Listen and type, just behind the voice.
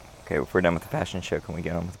Okay, if we're done with the fashion show, can we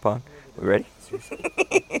get on with the pod? We ready?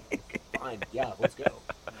 Fine. Yeah, let's go.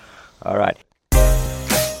 All right.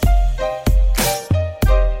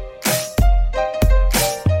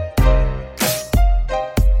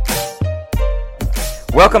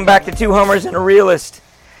 Welcome back to Two Homers and a Realist.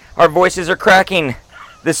 Our voices are cracking.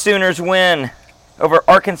 The Sooners win over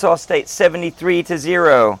Arkansas State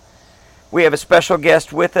 73-0. We have a special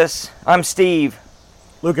guest with us. I'm Steve.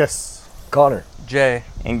 Lucas. Connor. Jay.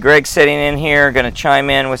 And Greg's sitting in here, going to chime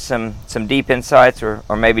in with some deep insights or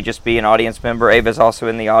maybe just be an audience member. Ava's also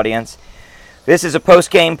in the audience. This is a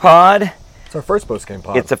post-game pod. It's our first post-game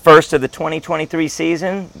pod. It's the first of the 2023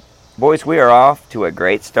 season. Boys, we are off to a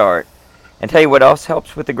great start. And tell you what else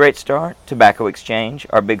helps with the great start? Tobacco Exchange,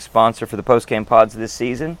 our big sponsor for the post-game pods this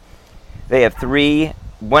season. They have 3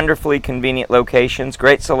 wonderfully convenient locations,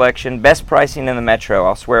 great selection, best pricing in the metro,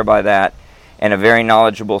 I'll swear by that, and a very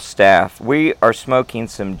knowledgeable staff. We are smoking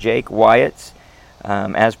some Jake Wyatt's,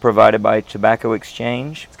 as provided by Tobacco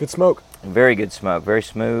Exchange. It's good smoke. Very good smoke, very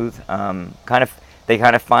smooth. They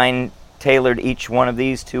kind of fine-tailored each one of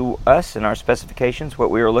these to us and our specifications,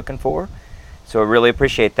 what we were looking for. So I really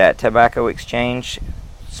appreciate that. Tobacco Exchange,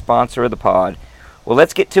 sponsor of the pod. Well,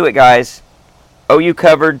 let's get to it, guys. OU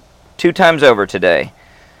covered 2 times over today.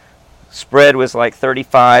 Spread was like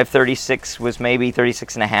 35, 36 was maybe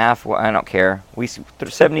 36 and a half. Well, I don't care.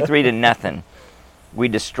 73 to nothing. We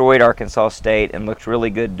destroyed Arkansas State and looked really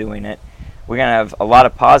good doing it. We're going to have a lot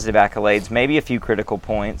of positive accolades, maybe a few critical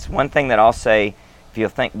points. One thing that I'll say, if you'll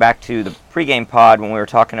think back to the pregame pod when we were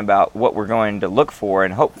talking about what we're going to look for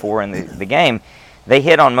and hope for in the game, they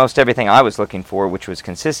hit on most everything I was looking for, which was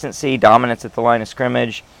consistency, dominance at the line of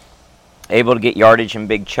scrimmage, able to get yardage in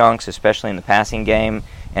big chunks, especially in the passing game,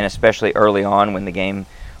 and especially early on when the game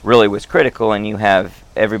really was critical and you have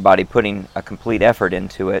everybody putting a complete effort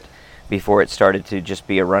into it before it started to just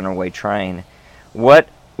be a runaway train. What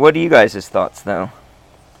are you guys' thoughts, though?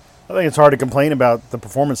 I think it's hard to complain about the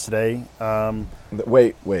performance today.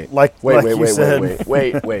 Wait. Like you said.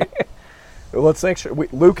 Wait. Let's make sure.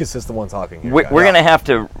 Lucas is the one talking here. We're going to have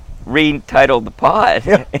to retitle the pod.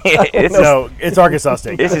 It's Arkansas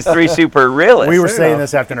State. This is 3 super realists. We were saying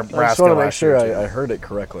this after Nebraska. I just want to make last sure year, I heard it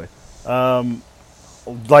correctly.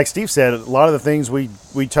 Like Steve said, a lot of the things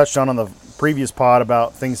we touched on the previous pod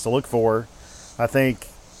about things to look for, I think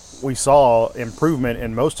we saw improvement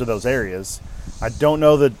in most of those areas. I don't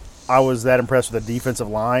know that I was that impressed with the defensive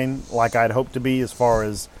line like I'd hoped to be as far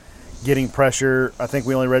as getting pressure. I think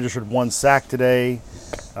we only registered 1 sack today.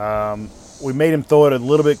 We made him throw it a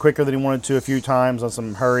little bit quicker than he wanted to a few times on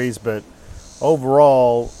some hurries, but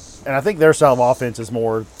overall, and I think their style of offense is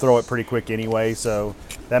more throw it pretty quick anyway, so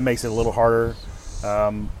that makes it a little harder.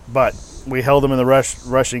 But we held them in the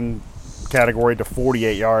rushing category to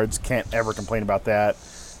 48 yards. Can't ever complain about that,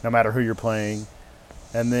 no matter who you're playing.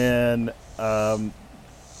 And then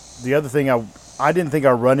the other thing, I didn't think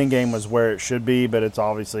our running game was where it should be, but it's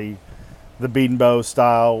obviously the beat and bow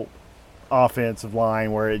style offensive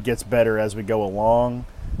line where it gets better as we go along.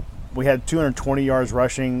 We had 220 yards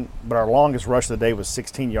rushing, but our longest rush of the day was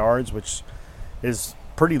 16 yards, which is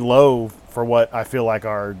pretty low for what I feel like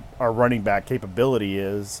our running back capability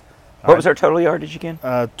is. What was our total yardage again?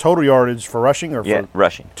 Total yardage for rushing or for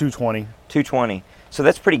rushing? 220. 220. So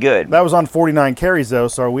that's pretty good. That was on 49 carries, though,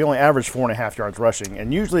 so we only averaged 4.5 yards rushing.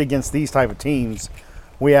 And usually against these type of teams,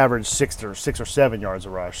 we average 6 or 7 yards a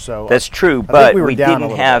rush. So that's true, but we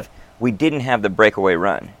didn't have the breakaway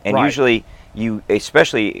run. And usually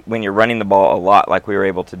especially when you're running the ball a lot like we were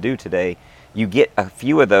able to do today, you get a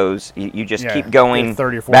few of those. You just keep going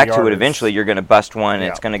 30 or 40 back yards. to it. Eventually, you're going to bust one, and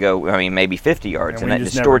it's going to go, maybe 50 yards, and that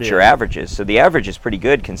just distorts your averages. So the average is pretty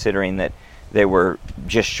good considering that they were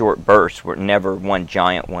just short bursts. We're never one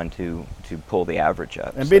giant one to pull the average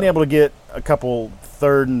up. And being able to get a couple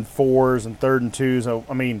 3rd and 4s and 3rd and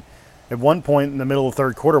 2s. At one point in the middle of the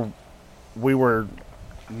third quarter, we were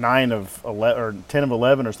 9 of 11 or 10 of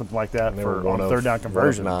 11 or something like that on 3rd down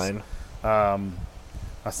conversions. 9.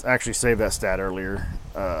 I actually saved that stat earlier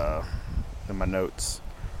in my notes,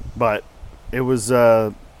 but it was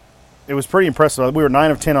pretty impressive. We were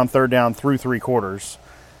 9 of 10 on 3rd down through 3 quarters.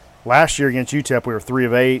 Last year against UTEP, we were 3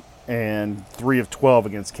 of 8 and 3 of 12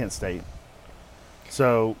 against Kent State.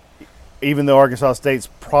 So even though Arkansas State's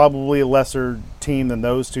probably a lesser team than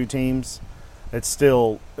those 2 teams, it's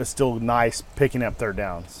still nice picking up 3rd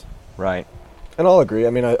downs. Right. And I'll agree.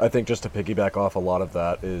 I think just to piggyback off a lot of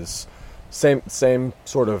that is same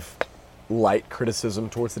sort of light criticism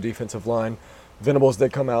towards the defensive line. Venables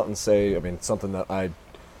did come out and say, something that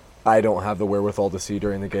I don't have the wherewithal to see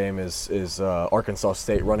during the game is Arkansas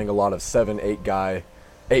State running a lot of 7-8 guy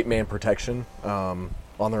 8-man protection on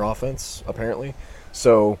on their offense, apparently.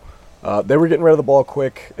 So they were getting rid of the ball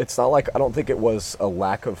quick. It's not like, I don't think it was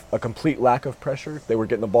a complete lack of pressure. They were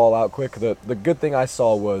getting the ball out quick. The good thing I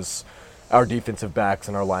saw was our defensive backs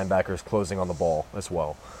and our linebackers closing on the ball as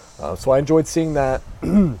well. So I enjoyed seeing that.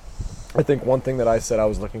 I think one thing that I said I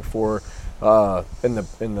was looking for in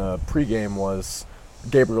the pregame was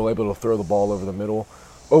Gabriel able to throw the ball over the middle.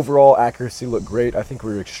 Overall accuracy looked great. I think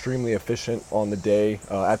we were extremely efficient on the day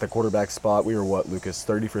at the quarterback spot. We were Lucas,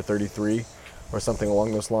 30 for 33 or something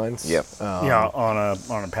along those lines. Yep. Yeah,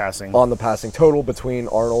 on a passing. On the passing total between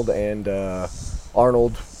Arnold and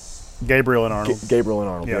Gabriel and Arnold. Gabriel and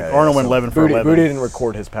Arnold. Yeah, Arnold went 11 for Booty, 11. Booty didn't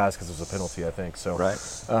record his pass because it was a penalty, I think. So Right.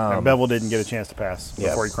 And Bevel didn't get a chance to pass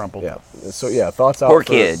before he crumpled. Yeah. So yeah, thoughts out. Poor for,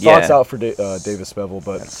 kid, Thoughts yeah. out for Davis Bevel,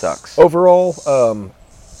 but That sucks. overall,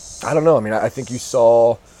 I don't know. I mean, I think you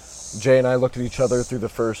saw Jay and I looked at each other through the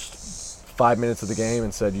first 5 minutes of the game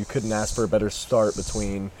and said you couldn't ask for a better start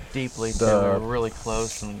between Deeply, the- too. We were really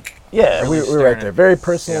close. And Yeah, really we were staring right there. at- Very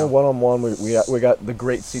personal, Yeah. one-on-one. We got the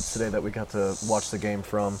great seats today that we got to watch the game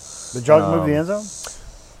from. Did y'all move the end zone?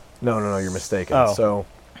 No, you're mistaken. Oh. So,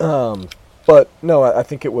 but no, I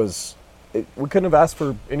think we couldn't have asked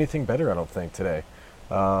for anything better, I don't think, today.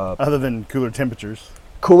 Other than cooler temperatures.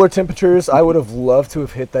 Cooler temperatures, I would have loved to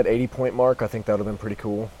have hit that 80-point mark. I think that would have been pretty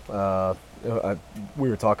cool. We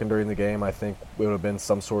were talking during the game. I think it would have been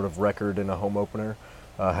some sort of record in a home opener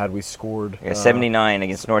had we scored. Yeah, 79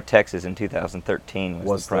 against North Texas in 2013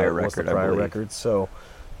 was the prior record, I believe. record. So,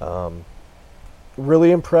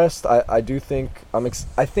 really impressed. I do think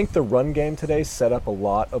I think the run game today set up a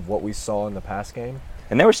lot of what we saw in the pass game.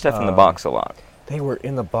 And they were stuffing the box a lot. They were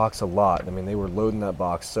in the box a lot. I mean, they were loading that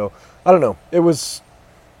box. So, I don't know.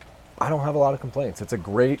 I don't have a lot of complaints. It's a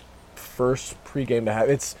great first pregame to have.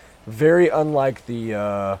 It's very unlike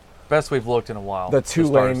the Best we've looked in a while. the to start a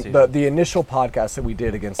Tulane, season. the initial podcast that we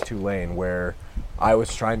did against Tulane, where I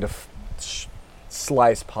was trying to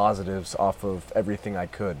slice positives off of everything I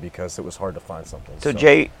could because it was hard to find something. So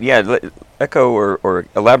Jay, echo or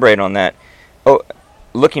elaborate on that. Oh,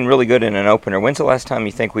 looking really good in an opener. When's the last time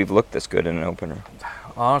you think we've looked this good in an opener? I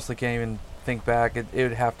honestly can't even think back. It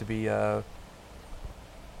would have to be. I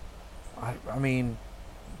mean,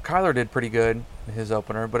 Kyler did pretty good in his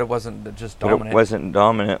opener, but it wasn't just dominant. But it wasn't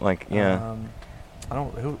dominant, like, yeah. I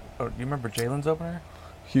don't. Do you remember Jalen's opener?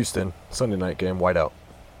 Houston Sunday night game, whiteout.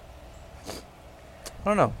 I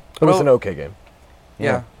don't know. It was an okay game.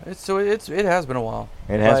 Yeah. It has been a while.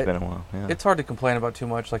 It has But been a while, yeah. It's hard to complain about too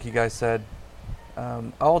much, like you guys said.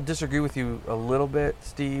 I'll disagree with you a little bit,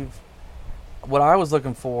 Steve. What I was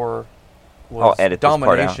looking for I'll was edit this part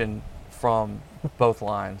out. domination from both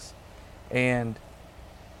lines. And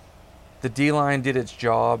the D-line did its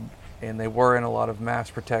job, and they were in a lot of mass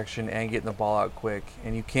protection and getting the ball out quick.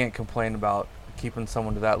 And you can't complain about keeping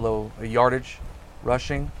someone to that low a yardage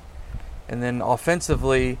rushing. And then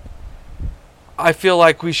offensively, I feel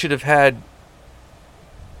like we should have had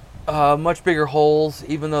much bigger holes,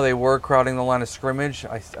 even though they were crowding the line of scrimmage.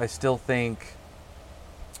 I still think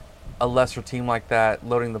a lesser team like that,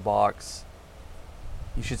 loading the box,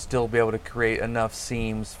 you should still be able to create enough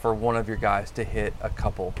seams for one of your guys to hit a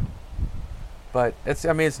couple. But it's That's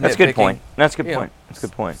a good nitpicking. point. That's a good You know, point. That's a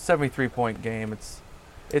good point. 73-point game.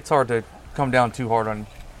 It's hard to come down too hard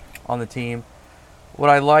on the team. What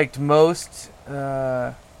I liked most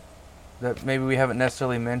that maybe we haven't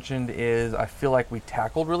necessarily mentioned is I feel like we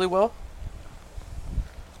tackled really well.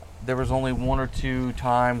 There was only one or two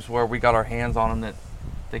times where we got our hands on them that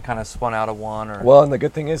they kind of spun out of one. Or Well, and the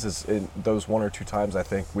good thing is in those one or two times, I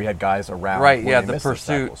think we had guys around. right, when yeah, they the missed those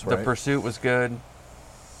pursuit, tackles, right? the pursuit was good.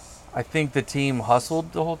 I think the team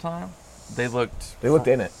hustled the whole time. They looked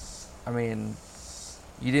in it. I mean,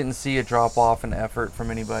 you didn't see a drop off in effort from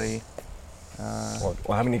anybody. Well,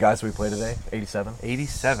 how many guys did we play today? 87.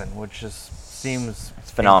 87, which just seems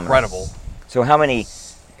phenomenal. incredible. So how many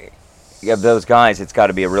of those guys, it's got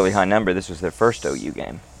to be a really high number, this was their first OU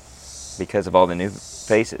game because of all the new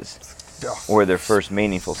faces, or their first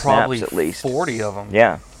meaningful Probably snaps at least. 40 of them.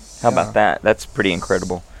 Yeah. How about that? That's pretty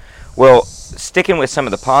incredible. Well, sticking with some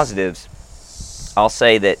of the positives, I'll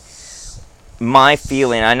say that my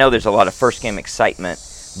feeling, I know there's a lot of first game excitement,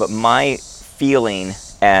 but my feeling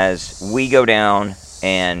as we go down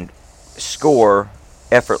and score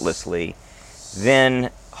effortlessly,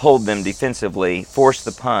 then hold them defensively, force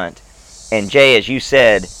the punt, and Jay, as you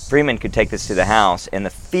said, Freeman could take this to the house, and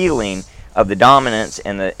the feeling of the dominance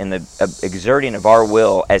and the exerting of our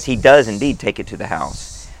will, as he does indeed take it to the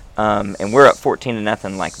house, and we're up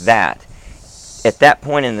 14-0 like that. At that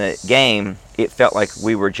point in the game, it felt like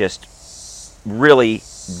we were just really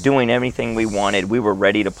doing everything we wanted. We were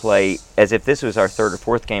ready to play as if this was our third or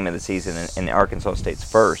fourth game of the season and Arkansas State's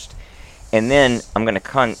first. And then I'm going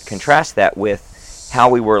to contrast that with how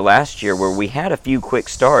we were last year, where we had a few quick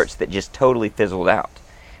starts that just totally fizzled out.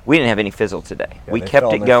 We didn't have any fizzle today. Yeah, we they kept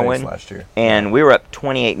fell it on their going, face last year. and we were up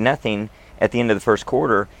 28-0 at the end of the first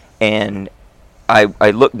quarter. And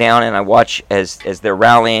I look down and I watch as they're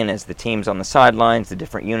rallying, as the teams on the sidelines, the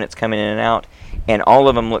different units coming in and out, and all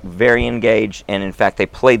of them look very engaged. And in fact, they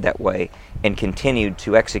played that way and continued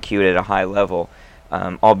to execute at a high level,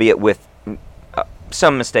 albeit with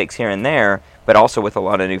some mistakes here and there, but also with a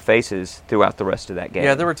lot of new faces throughout the rest of that game.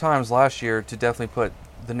 Yeah, there were times last year to definitely put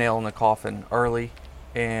the nail in the coffin early,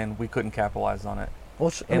 and we couldn't capitalize on it.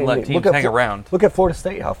 Well, And let teams hang around. Look at Florida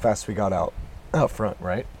State, how fast we got out front,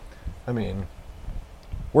 right? I mean,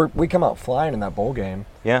 we come out flying in that bowl game.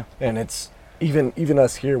 Yeah. And it's even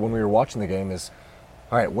us here when we were watching the game is,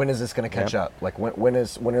 all right, when is this going to catch up? Like when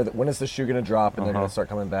is the shoe going to drop and they're going to start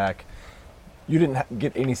coming back? You didn't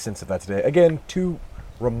get any sense of that today. Again, two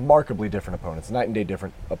remarkably different opponents, night and day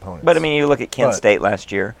different opponents. But I mean, you look at Kent State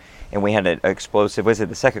last year, and we had an explosive. Was it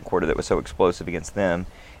the second quarter that was so explosive against them?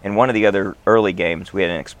 And one of the other early games, we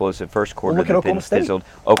had an explosive first quarter look at that then Oklahoma State. fizzled.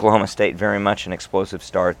 Oklahoma State, very much an explosive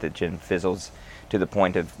start that then fizzles to the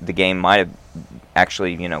point of the game might have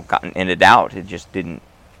actually, gotten ended out. It just didn't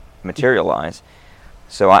materialize.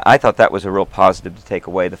 So I thought that was a real positive to take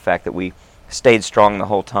away, the fact that we stayed strong the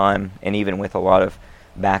whole time, and even with a lot of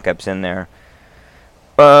backups in there.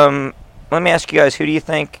 Let me ask you guys, who do you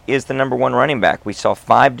think is the number one running back? We saw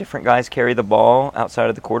 5 different guys carry the ball outside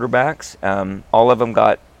of the quarterbacks. All of them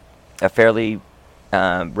got a fairly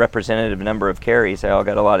representative number of carries. They all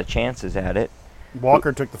got a lot of chances at it.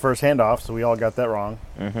 Walker took the first handoff, so we all got that wrong.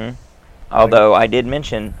 Mm-hmm. Although I did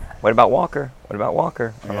mention, what about Walker? What about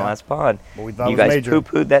Walker on the last pod? Well, we thought you it was guys major.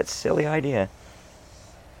 poo-pooed that silly idea.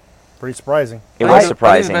 Pretty surprising. It I was think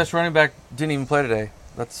surprising. the best running back didn't even play today.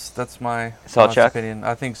 That's my Sawchuk? honest opinion.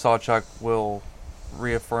 I think Sawchuk will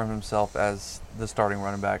reaffirm himself as the starting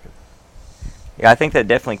running back. Yeah, I think that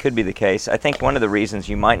definitely could be the case. I think one of the reasons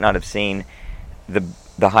you might not have seen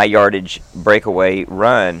the high yardage breakaway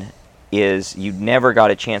run is you never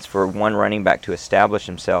got a chance for one running back to establish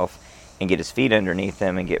himself and get his feet underneath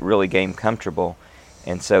him and get really game comfortable.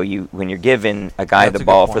 And so when you're giving a guy That's the a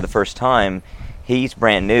ball good for point. the first time, he's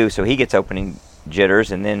brand new, so he gets opening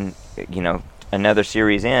jitters, and then another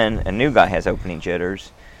series in, a new guy has opening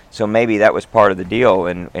jitters. So maybe that was part of the deal,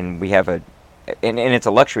 and we have and it's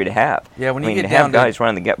a luxury to have. Yeah, when I you mean, get to have down to guys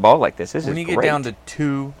running the ball like this is when you great. get down to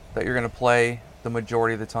 2 that you're going to play the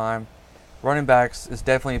majority of the time, running backs is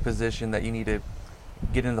definitely a position that you need to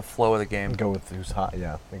get in the flow of the game. Go with who's hot.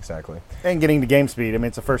 Yeah, exactly. And getting to game speed. I mean,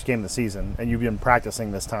 it's the first game of the season, and you've been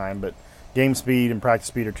practicing this time, but game speed and practice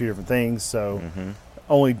speed are two different things. So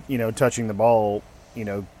only, touching the ball,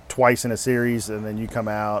 twice in a series, and then you come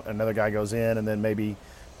out, another guy goes in, and then maybe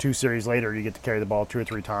 2 series later you get to carry the ball 2 or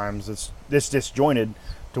 3 times. It's disjointed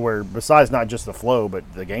to where, besides not just the flow,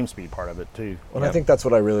 but the game speed part of it too. Well, I think that's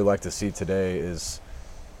what I really like to see today is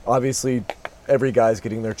obviously every guy's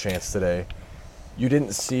getting their chance today. You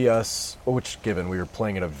didn't see us, which given we were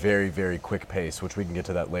playing at a very, very quick pace, which we can get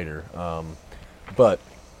to that later. But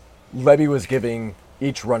Levy was giving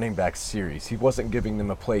each running back series. He wasn't giving them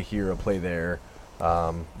a play here, a play there,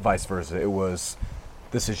 vice versa. It was,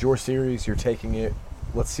 this is your series, you're taking it,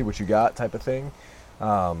 let's see what you got type of thing.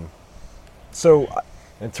 So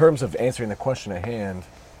in terms of answering the question at hand,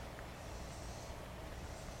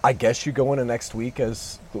 I guess you go into next week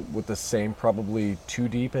with the same probably 2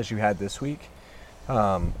 deep as you had this week.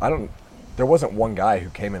 There wasn't one guy who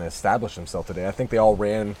came in and established himself today. I think they all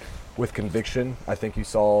ran with conviction. I think you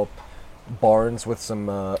saw Barnes with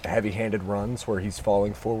some heavy-handed runs where he's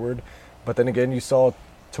falling forward. But then again, you saw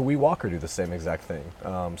Tawee Walker do the same exact thing.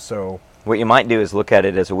 So what you might do is look at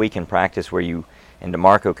it as a week in practice where you, and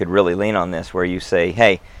DeMarco could really lean on this, where you say,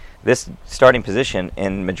 hey, this starting position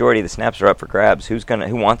and majority of the snaps are up for grabs. Who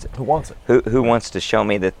wants it? who wants it? Who wants to show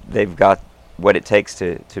me that they've got what it takes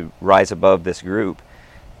to rise above this group?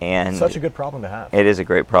 And Such a good problem to have. it is a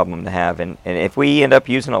great problem to have. And if we end up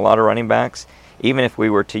using a lot of running backs, even if we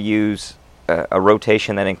were to use a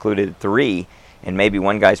rotation that included 3 and maybe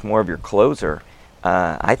one guy's more of your closer,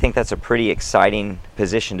 I think that's a pretty exciting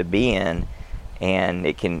position to be in. And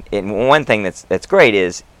one thing that's great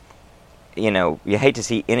is, you hate to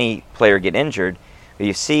see any player get injured, but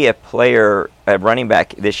you see a running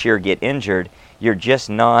back this year get injured, you're just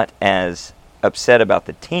not as upset about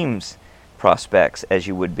the team's prospects as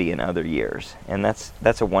you would be in other years. And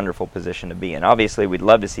that's a wonderful position to be in. Obviously, we'd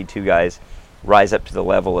love to see 2 guys rise up to the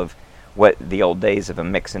level of what the old days of a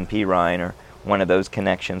Mix and P. Ryan one of those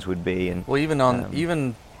connections would be. And Well,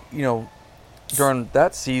 even during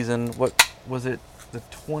that season, what was it, the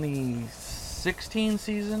 2016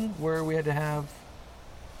 season where we had to have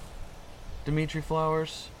Dimitri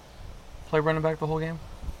Flowers play running back the whole game?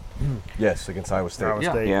 Yes, against Iowa State. Iowa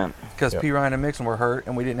Yeah. State. yeah, Because Yep. P. Ryan and Mixon were hurt,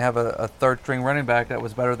 and we didn't have a third-string running back that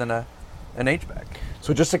was better than an H-back.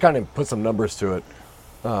 So just to kind of put some numbers to it,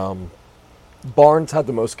 Barnes had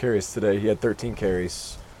the most carries today. He had 13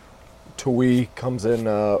 carries. Tui comes in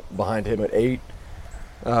behind him at 8.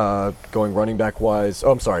 Going running back wise,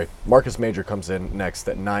 I'm sorry. Marcus Major comes in next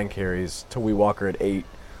at 9 carries. Tui Walker at 8.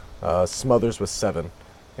 Smothers with 7,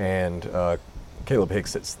 and Caleb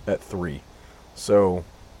Hicks at 3. So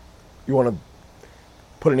you want to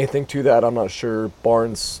put anything to that? I'm not sure.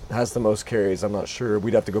 Barnes has the most carries. I'm not sure.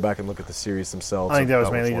 We'd have to go back and look at the series themselves. I think that was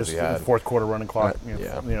how much mainly ones just he the had. fourth quarter running clock.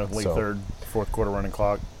 Yeah. Late So- third, fourth quarter running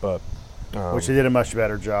clock, But which they did a much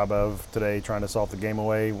better job of today, trying to salt the game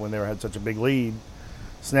away when they had such a big lead.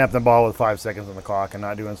 Snap the ball with 5 seconds on the clock and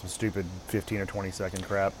not doing some stupid 15 or 20 second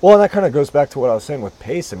crap. well, and that kind of goes back to what I was saying with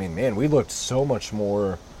pace. I mean, man, we looked so much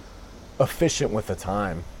more efficient with the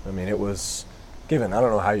time. I mean, it was given. I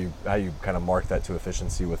don't know how you kind of mark that to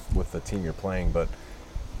efficiency with the team you're playing, but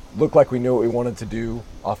looked like we knew what we wanted to do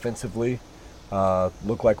offensively.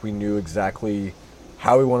 Looked like we knew exactly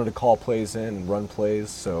how we wanted to call plays in and run plays.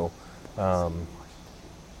 So I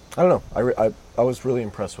don't know. I was really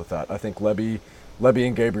impressed with that. I think Lebby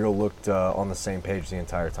and Gabriel looked on the same page the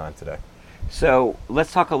entire time today. So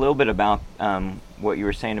let's talk a little bit about what you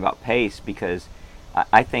were saying about pace, because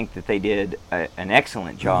I think that they did an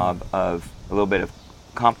excellent job of a little bit of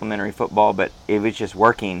complementary football, but it was just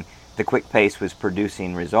working. The quick pace was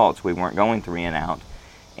producing results. We weren't going 3 and out,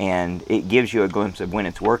 and it gives you a glimpse of when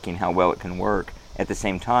it's working, how well it can work. At the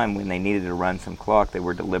same time, when they needed to run some clock, they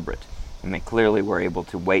were deliberate, and they clearly were able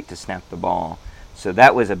to wait to snap the ball. So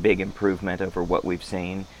that was a big improvement over what we've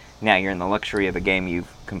seen. Now you're in the luxury of a game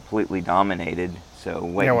you've completely dominated. So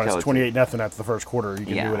wait When until it's 28-0 after the first quarter, you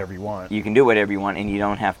can Yeah. do whatever you want. You can do whatever you want, and you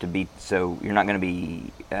don't have to be. So you're not going to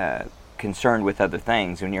be concerned with other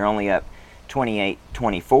things when you're only up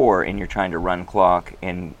 28-24 and you're trying to run clock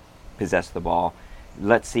and possess the ball.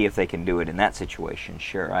 Let's see if they can do it in that situation.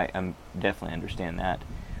 Sure, I definitely understand that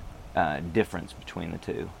difference between the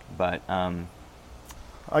two, but.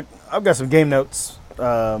 I've got some game notes.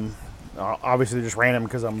 Obviously, just random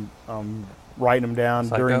because I'm writing them down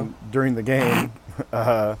Psycho. during the game.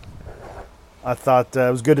 I thought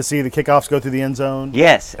it was good to see the kickoffs go through the end zone.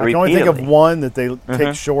 Yes, I can only think of repeatedly. one that they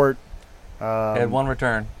kicked short. He had one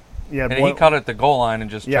return, Yeah, and he caught it at the goal line and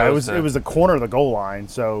just Yeah, chose it was the corner of the goal line,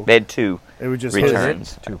 so They had 2 it was just his.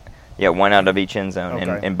 returns. Two. Yeah, 1 out of each end zone,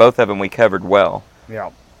 Okay. and both of them we covered well. Yeah,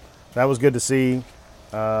 that was good to see.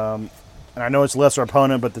 And I know it's a lesser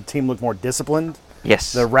opponent, but the team looked more disciplined.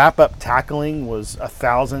 Yes. The wrap-up tackling was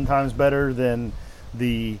 1,000 times better than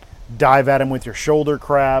the dive at him with your shoulder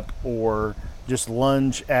crap or just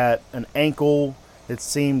lunge at an ankle. It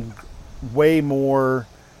seemed way more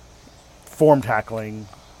form tackling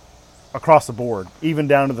across the board, even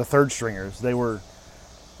down to the third stringers.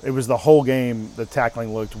 It was the whole game. The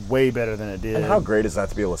tackling looked way better than it did. And how great is that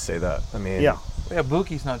to be able to say that? I mean, Yeah. Yeah,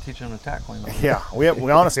 Buki's not teaching him the tackling. though. Yeah, we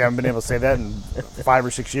honestly haven't been able to say that in 5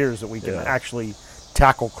 or 6 years that we can Yeah. actually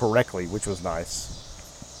tackle correctly, which was nice.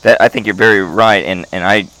 I think you're very right, and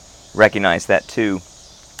I recognize that too.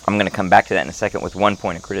 I'm going to come back to that in a second with one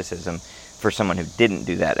point of criticism for someone who didn't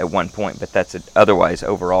do that at one point, but that's it. Otherwise,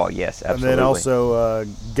 overall, yes, absolutely. And then also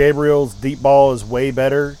Gabriel's deep ball is way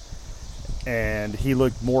better, and he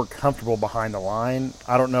looked more comfortable behind the line.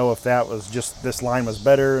 I don't know if that was just this line was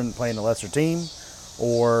better and playing a lesser team,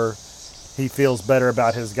 or he feels better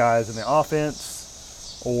about his guys in the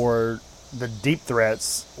offense, or the deep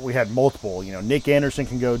threats. We had multiple. Nick Anderson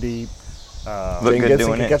can go deep. Look Jane good Gibson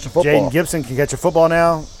doing can it. catch a football. Jaden Gibson can catch a football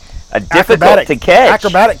now. A difficult to catch.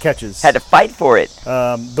 Acrobatic catches. Had to fight for it.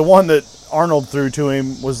 The one that Arnold threw to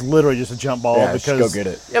him was literally just a jump ball Yeah, just because go get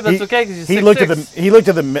it. Yeah, but that's okay because he's he 6'6". looked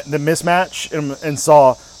at the mismatch and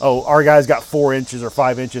saw, oh, our guy's got 4 inches or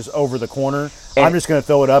 5 inches over the corner. I'm And- just going to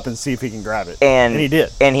throw it up and see if he can grab it. And he did.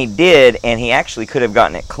 And he did, and he actually could have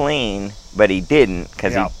gotten it clean, but he didn't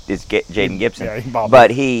because Yeah. he is Jaden Gibson. yeah, he bobbled.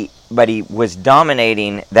 but he was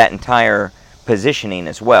dominating that entire positioning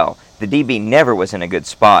as well. The DB never was in a good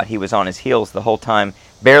spot. He was on his heels the whole time,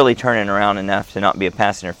 barely turning around enough to not be a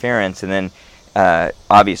pass interference, and then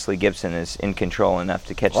obviously Gibson is in control enough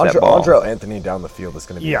to catch that ball. Andrell Anthony down the field is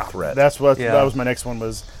going to be Yeah, a threat. that Yeah. was my next one.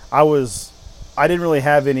 I didn't really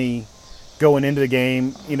have any going into the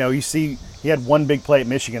game. You see, he had one big play at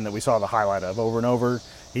Michigan that we saw the highlight of over and over,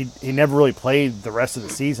 he never really played the rest of the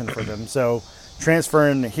season for them. So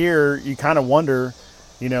transferring here, you kind of wonder,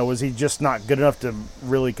 was he just not good enough to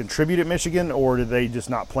really contribute at Michigan, or did they just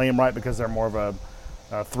not play him right because they're more of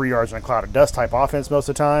a 3 yards in a cloud of dust type offense most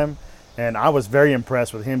of the time? And I was very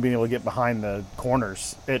impressed with him being able to get behind the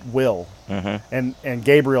corners at will. Mm-hmm. And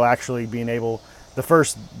Gabriel actually being able, the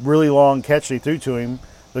first really long catch they threw to him,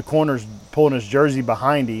 the corner's pulling his jersey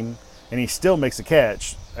behind him, and he still makes a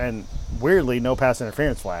catch. And weirdly, no pass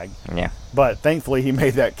interference flag. Yeah. But thankfully, he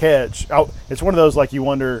made that catch. It's one of those, like, you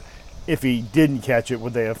wonder if he didn't catch it,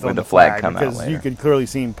 would they have thrown the flag? Because you could clearly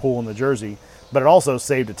see him pulling the jersey. But it also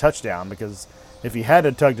saved a touchdown, because if he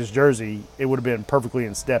had tugged his jersey, it would have been perfectly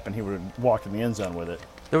in step, and he would have walked in the end zone with it.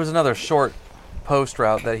 There was another short post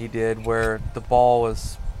route that he did where the ball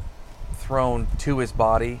was thrown to his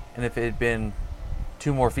body, and if it had been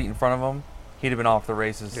 2 more feet in front of him, he'd have been off the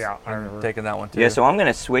races. Yeah, I remember taking that one too. Yeah, so I'm going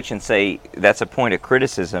to switch and say that's a point of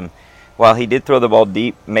criticism. While he did throw the ball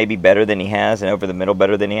deep, maybe better than he has, and over the middle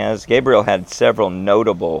better than he has, Gabriel had several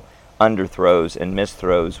notable underthrows and missed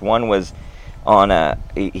throws. One was on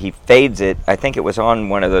he fades it. I think it was on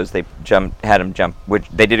one of those they had him jump, which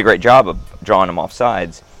they did a great job of drawing him off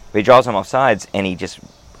sides. But he draws him off sides, and he just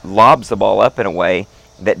lobs the ball up in a way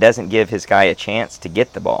that doesn't give his guy a chance to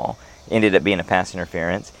get the ball. Ended up being a pass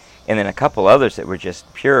interference. And then a couple others that were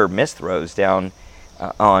just pure misthrows down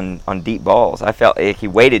on deep balls. I felt like he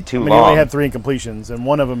waited too long. He only had 3 incompletions, and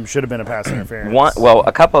one of them should have been a pass interference.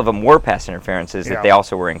 A couple of them were pass interferences that they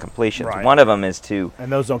also were incompletions. Right. One of them is to...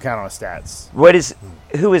 And those don't count on his stats.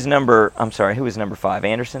 Who is number 5?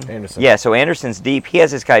 Anderson? Anderson. Yeah, so Anderson's deep. He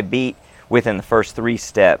has this guy beat within the first 3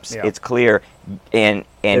 steps. Yeah. It's clear. And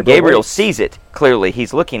Gabriel sees it clearly.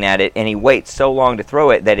 He's looking at it, and he waits so long to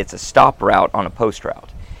throw it that it's a stop route on a post route.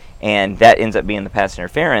 And that ends up being the pass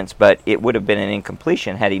interference, but it would have been an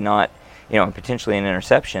incompletion had he not, potentially an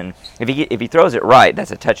interception. If he throws it right,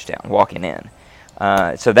 that's a touchdown walking in.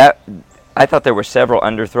 So that I thought there were several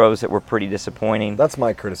underthrows that were pretty disappointing. That's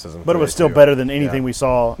my criticism. But it was still better than anything we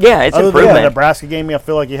saw. Yeah, it's Other improvement. than the Nebraska game, I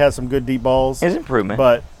feel like he had some good deep balls. It's improvement.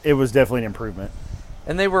 But it was definitely an improvement.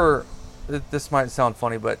 And they were, this might sound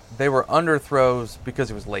funny, but they were underthrows because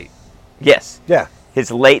he was late. Yes. Yeah. His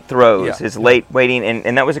late throws, his late waiting,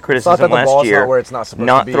 and that was a criticism last year. Not where it's not supposed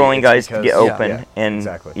not to be. Throwing guys to get open, yeah,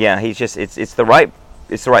 exactly. Yeah, he's just it's the right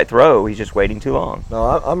throw. He's just waiting too long. No,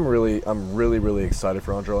 I'm really excited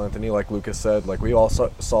for Andrel Anthony. Like Lucas said, like we all saw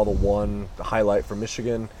the highlight from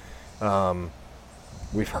Michigan.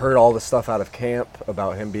 We've heard all the stuff out of camp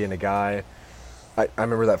about him being a guy. I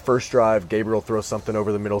remember that first drive, Gabriel throws something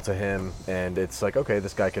over the middle to him, and it's like, okay,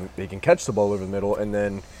 this guy can catch the ball over the middle, and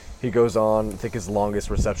then he goes on. I think his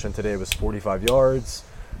longest reception today was 45 yards.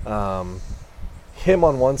 Him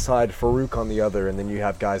on one side, Farouk on the other, and then you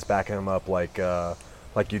have guys backing him up like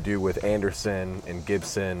you do with Anderson and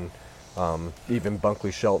Gibson, even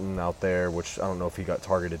Bunkley Shelton out there, which I don't know if he got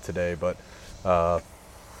targeted today, but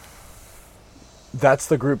that's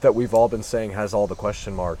the group that we've all been saying has all the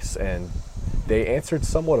question marks, and they answered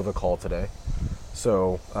somewhat of a call today.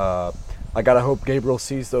 So I gotta hope Gabriel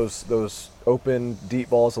sees those open deep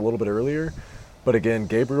balls a little bit earlier. But again,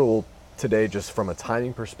 Gabriel today, just from a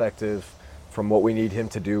timing perspective, from what we need him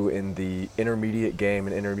to do in the intermediate game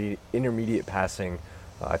and intermediate passing,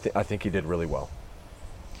 I think he did really well.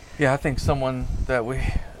 Yeah, I think someone that we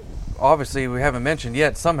haven't mentioned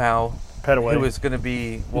yet somehow. Pettaway. Who was going to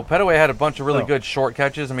be... Well, Pettaway had a bunch of really good short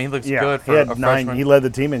catches. I mean, he looks good for he had a 9. freshman. He led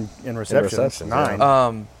the team in receptions. 9.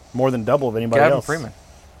 Yeah. More than double of anybody Gavin else. Freeman.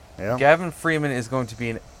 Yeah. Gavin Freeman is going to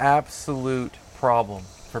be an absolute problem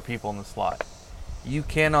for people in the slot. You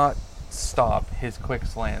cannot stop his quick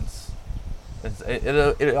slants.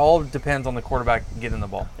 It all depends on the quarterback getting the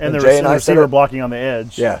ball. And the receiver blocking on the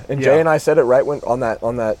edge. Yeah, and Jay and I said it right when on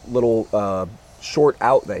that little short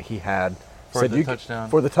out that he had. For the touchdown.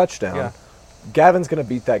 For the touchdown. Yeah. Gavin's going to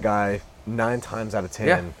beat that guy 9 times out of 10.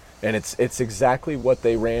 Yeah. And it's exactly what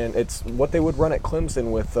they ran. It's what they would run at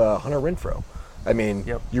Clemson with Hunter Renfrow. I mean,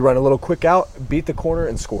 you run a little quick out, beat the corner,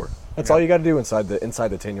 and score. That's all you got to do inside the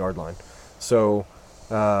 10-yard line. So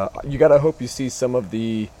you got to hope you see some of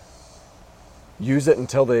the use it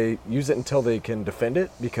until they can defend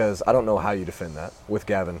it, because I don't know how you defend that with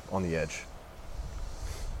Gavin on the edge.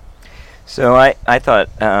 So I thought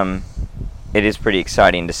it is pretty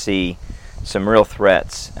exciting to see some real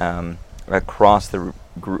threats across the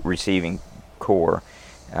receiving core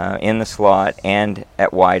in the slot and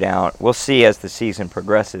at wide out. We'll see as the season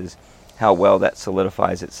progresses how well that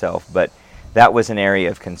solidifies itself, but that was an area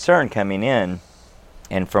of concern coming in,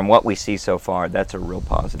 and from what we see so far, that's a real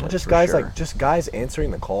positive. Just for guys sure. just guys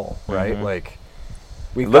answering the call, right? Mm-hmm. Like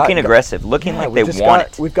looking aggressive, looking like they want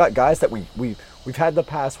it. We've got guys that we've had in the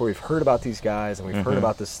past where we've heard about these guys and we've heard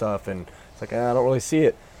about this stuff, and it's like, I don't really see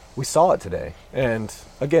it. We saw it today. And,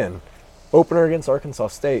 again, opener against Arkansas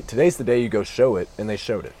State. Today's the day you go show it, and they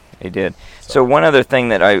showed it. They did. So one other thing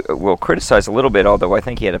that I will criticize a little bit, although I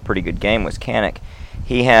think he had a pretty good game, was Kanik.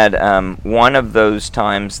 He had one of those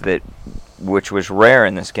times which was rare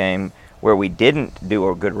in this game, where we didn't do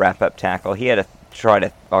a good wrap-up tackle. He had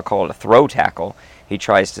I'll call it a throw tackle. He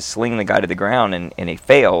tries to sling the guy to the ground, and he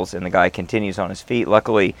fails, and the guy continues on his feet.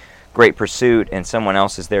 Luckily, great pursuit, and someone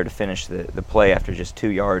else is there to finish the play after just 2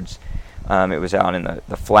 yards. It was out in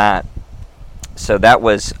the flat. So that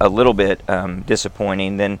was a little bit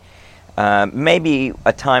disappointing. Then maybe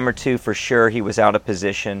a time or two for sure he was out of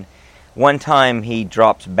position. One time he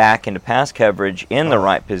drops back into pass coverage in the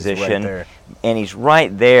right position, and he's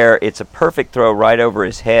right there. It's a perfect throw right over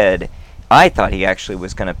his head. I thought he actually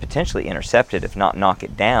was going to potentially intercept it, if not knock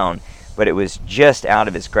it down, but it was just out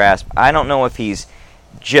of his grasp. I don't know if he's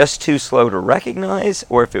just too slow to recognize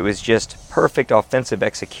or if it was just perfect offensive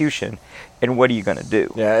execution, and what are you going to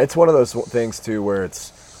do? Yeah, it's one of those things, too, where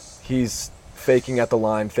he's faking at the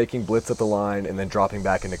line, faking blitz at the line, and then dropping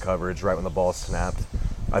back into coverage right when the ball snapped.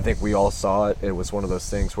 I think we all saw it. It was one of those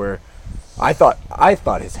things where I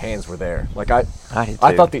thought his hands were there. Like I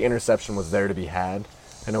thought the interception was there to be had,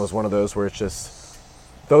 and it was one of those where it's just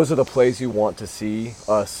those are the plays you want to see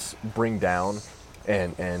us bring down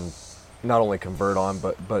and not only convert on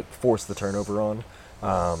but force the turnover on.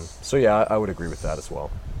 So yeah, I would agree with that as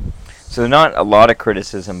well. So not a lot of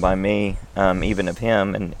criticism by me, even of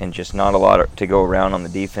him, and just not a lot to go around on the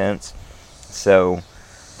defense. So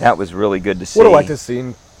that was really good to see. Would have liked to have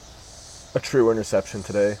seen a true interception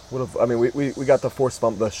today. We got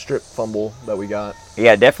the strip fumble that we got.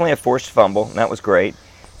 Yeah, definitely a forced fumble. And that was great.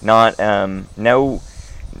 Not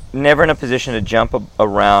never in a position to jump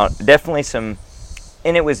around. Definitely some,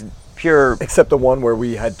 and it was pure. Except the one where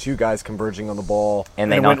we had two guys converging on the ball,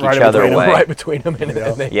 and they knocked each other away right between them, and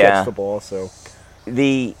they catch the ball. So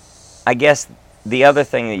I guess the other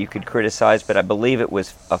thing that you could criticize, but I believe it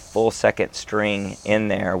was a full second string in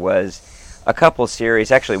there, was a couple series,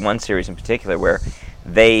 actually one series in particular, where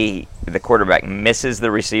the quarterback misses the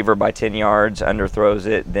receiver by 10 yards, underthrows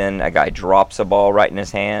it, then a guy drops a ball right in his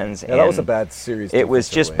hands. Yeah, that was a bad series. It was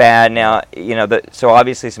just bad. Now, so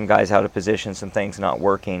obviously some guys out of position, some things not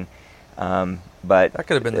working. But that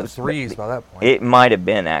could have been the threes by that point. It might have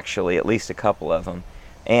been, actually, at least a couple of them.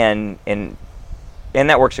 And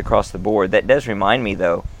that works across the board. That does remind me,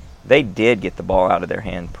 though, they did get the ball out of their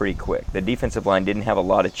hand pretty quick. The defensive line didn't have a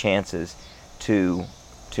lot of chances to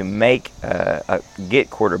get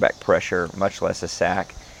quarterback pressure, much less a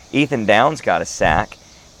sack. Ethan Downs got a sack. He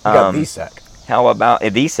got the sack. How about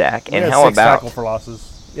the sack? And how about tackle for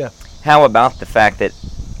losses? Yeah. How about the fact that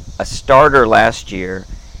a starter last year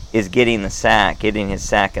is getting his sack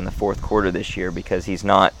in the fourth quarter this year because he's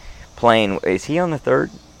not playing? Is he on the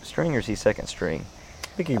third string or is he second string? I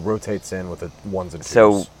think he rotates in with the ones and twos.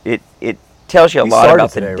 So it tells you a lot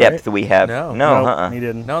about the depth we have. No, he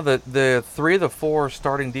didn't. No, the 3 of the 4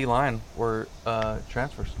 starting D-line were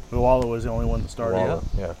transfers. Luala was the only one that started.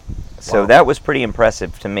 Yeah. So that was pretty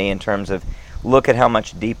impressive to me in terms of look at how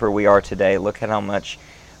much deeper we are today. Look at how much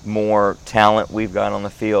more talent we've got on the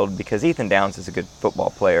field, because Ethan Downs is a good football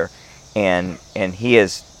player, and he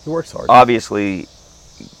works hard. Obviously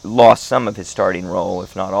lost some of his starting role,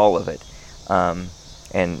 if not all of it. And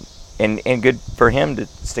good for him to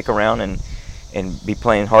stick around and be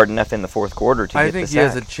playing hard enough in the fourth quarter to get the sack. I think he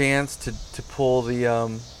has a chance to pull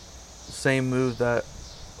the same move that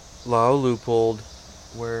Laolu pulled,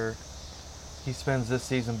 where he spends this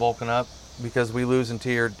season bulking up because we lose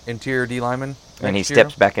interior D lineman. And he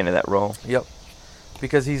steps back into that role. Yep.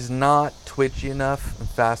 Because he's not twitchy enough and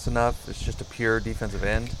fast enough. It's just a pure defensive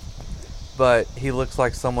end. But he looks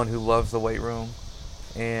like someone who loves the weight room.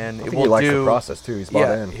 And I think he likes the process too. He's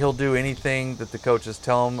bought in. He'll do anything that the coaches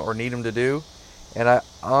tell him or need him to do. And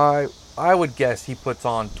I would guess he puts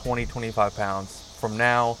on 20, 25 pounds from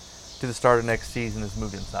now to the start of next season is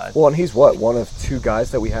moved inside. Well, and he's one of 2 guys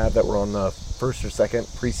that we have that were on the first or second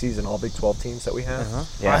preseason All Big 12 teams that we have.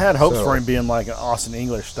 Yeah. I had hopes for him being like an Austin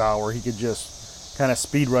English style where he could just kind of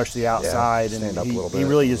speed rush the outside, and he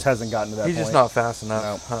really just hasn't gotten to that point. He's just not fast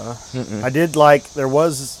enough. No. I did like,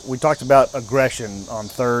 we talked about aggression on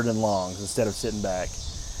 3rd and longs instead of sitting back.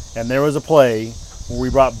 And there was a play where we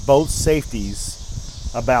brought both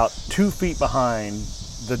safeties about 2 feet behind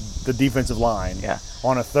the defensive line. Yeah.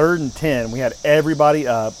 On a 3rd and 10, we had everybody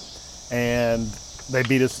up, and they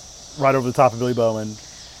beat us right over the top of Billy Bowman.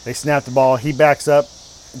 They snapped the ball. He backs up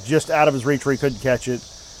just out of his reach where he couldn't catch it.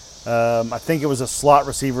 I think it was a slot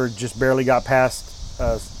receiver, just barely got past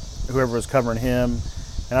whoever was covering him.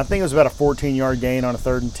 And I think it was about a 14-yard gain on a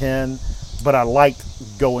 3rd and 10. But I liked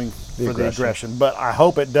going for the aggression. But I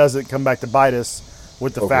hope it doesn't come back to bite us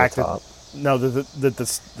with the fact that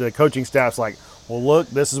the coaching staff's like, well, look,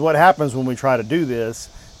 this is what happens when we try to do this.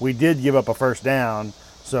 We did give up a first down,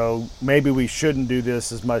 so maybe we shouldn't do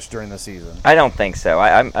this as much during the season. I don't think so.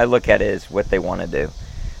 I look at it as what they want to do.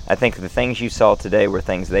 I think the things you saw today were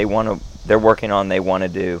things they're working on, they want to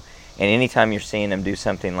do. And anytime you're seeing them do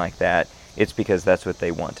something like that, it's because that's what they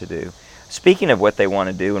want to do. Speaking of what they want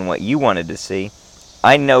to do and what you wanted to see,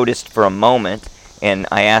 I noticed for a moment, and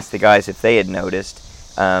I asked the guys if they had noticed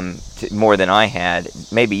more than I had.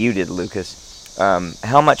 Maybe you did, Lucas.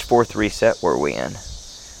 How much 4-3 set were we in?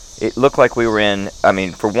 It looked like we were in, I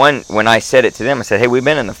mean, for one, when I said it to them, I said, hey, we've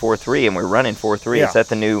been in the 4-3 and we're running 4-3. Yeah. Is that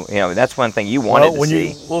the new, that's one thing you wanted to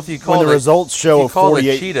see. If you call when the results show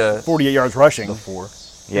 48 yards rushing. The 4.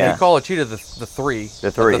 Yeah. You call a cheetah the 3.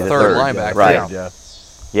 The 3. The third linebacker. Right.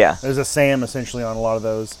 Yeah. There's a Sam essentially on a lot of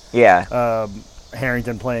those. Yeah.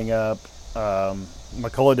 Harrington playing up.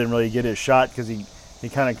 McCullough didn't really get his shot because he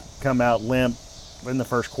kind of come out limp in the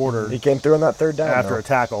first quarter. He came through on that 3rd down after a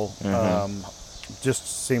tackle.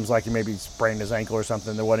 Just seems like he maybe sprained his ankle or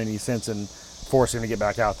something. There wasn't any sense in forcing him to get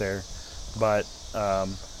back out there. But,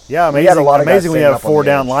 amazing we have 4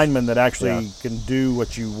 down linemen that actually can do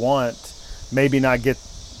what you want. Maybe not get,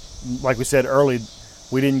 like we said early,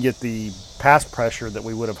 we didn't get the pass pressure that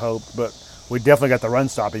we would have hoped, but we definitely got the run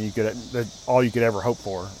stopping all you could ever hope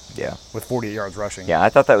for. Yeah. With 48 yards rushing. Yeah, I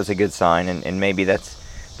thought that was a good sign, and maybe that's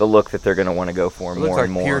the look that they're going to want to go for more and more. It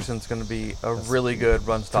looks like Pearson's going to be a really good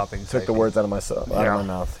run-stopping safety. Took the words out of my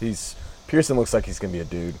mouth. Pearson looks like he's going to be a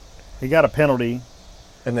dude. He got a penalty.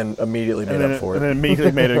 And then immediately made up for it. And then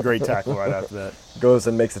immediately made a great tackle right after that. Goes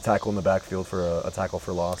and makes a tackle in the backfield for a tackle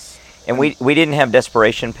for loss. And we didn't have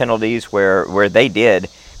desperation penalties where they did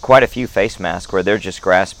quite a few face masks where they're just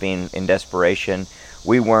grasping in desperation.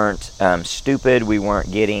 We weren't stupid. We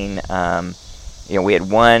weren't getting, we had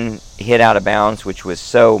one hit out of bounds, which was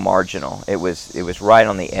so marginal. It was right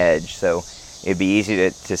on the edge. So it'd be easy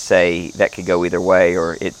to say that could go either way,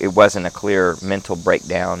 or it wasn't a clear mental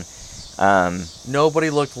breakdown. Nobody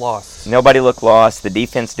looked lost. The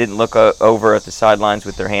defense didn't look over at the sidelines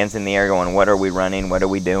with their hands in the air going, what are we running? What are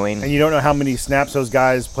we doing? And you don't know how many snaps those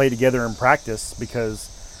guys play together in practice because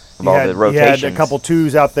of all the rotations. You had a couple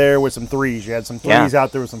 2s out there with some 3s. You had some 3s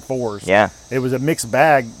out there with some 4s. Yeah. It was a mixed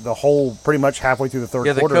bag the whole pretty much halfway through the third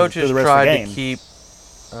quarter. Yeah, the coaches the rest tried of the game. to keep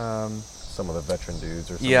some of the veteran dudes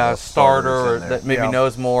or a starter that maybe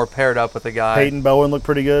knows more paired up with a guy. Peyton Bowen looked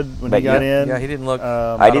pretty good when he got in. Yeah, he didn't look.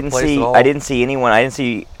 I didn't see anyone. I didn't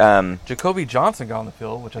see. Jacoby Johnson got on the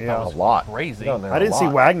field, which I thought was a lot. Crazy. I didn't see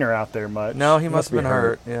Wagner out there much. No, he must have been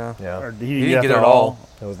hurt. Yeah. Or he didn't get it at all.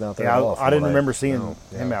 It was not there at all. I didn't remember seeing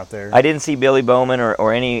him out there. I didn't see Billy Bowman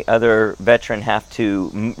or any other veteran have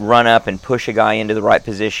to run up and push a guy into the right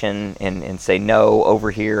position and say, no,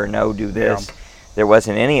 over here, no, do this. Yeah. There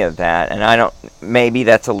wasn't any of that. And maybe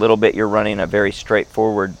that's a little bit you're running a very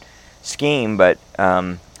straightforward scheme, but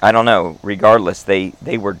I don't know. Regardless, they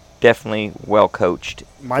were definitely well coached.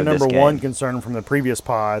 My number one concern from the previous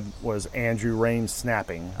pod was Andrew Rain's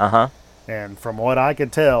snapping. Uh-huh. And from what I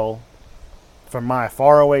could tell, from my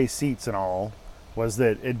faraway seats and all, was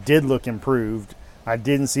that it did look improved. I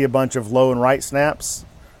didn't see a bunch of low and right snaps.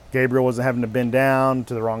 Gabriel wasn't having to bend down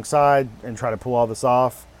to the wrong side and try to pull all this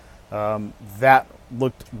off. That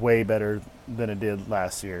looked way better than it did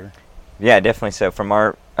last year. Yeah, definitely so. From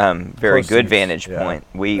our very good vantage point,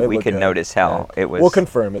 we could notice how it was. We'll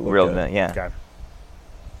confirm it looked real good. Yeah. Okay.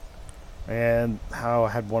 And I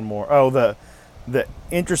had one more. Oh, the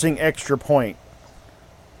interesting extra point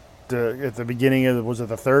at the beginning of was it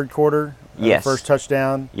the third quarter? Yes. The first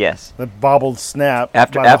touchdown. Yes. The bobbled snap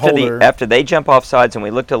after they jump off sides, and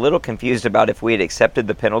we looked a little confused about if we had accepted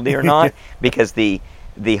the penalty or not because the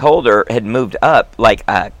holder had moved up like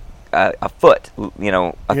a foot,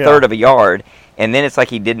 a third of a yard, and then it's like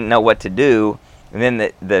he didn't know what to do. And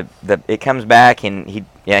then it comes back and he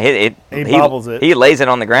bobbles it. He lays it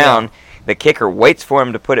on the ground. Yeah. The kicker waits for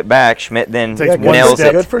him to put it back. Schmidt then nails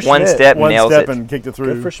it. Good for one step, nails it, and kicked it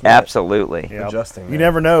through. Good for Schmidt. Absolutely. Yep. Adjusting. You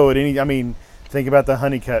never know. Think about the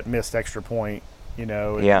Honeycutt missed extra point.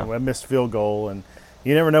 A missed field goal, and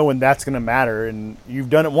you never know when that's going to matter. And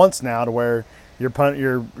you've done it once now to where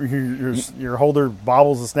your holder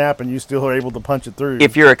bobbles the snap, and you still are able to punch it through.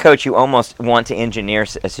 If you're a coach, you almost want to engineer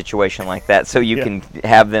a situation like that so you can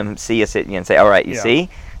have them see us and say, "All right, you see,"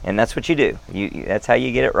 and that's what you do. That's how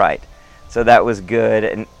you get it right. So that was good,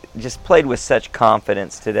 and just played with such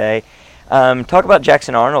confidence today. Talk about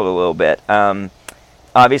Jackson Arnold a little bit.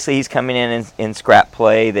 Obviously, he's coming in scrap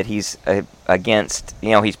play that he's against.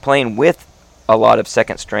 He's playing with a lot of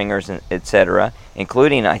second stringers, etc.,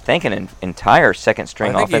 including, I think, an entire second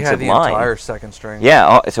string offensive line. I think he had the entire second string.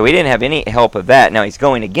 Yeah, so he didn't have any help of that. Now he's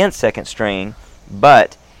going against second string,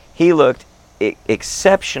 but he looked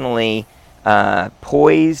exceptionally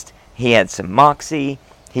poised. He had some moxie.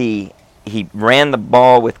 He ran the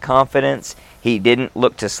ball with confidence. He didn't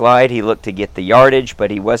look to slide. He looked to get the yardage,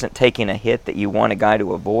 but he wasn't taking a hit that you want a guy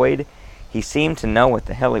to avoid. He seemed to know what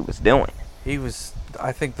the hell he was doing. He was,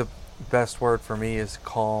 I think the best word for me is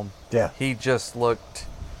calm. Yeah. He just looked...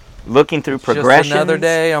 Looking through progressions. Just another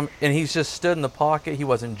day, and he's just stood in the pocket. He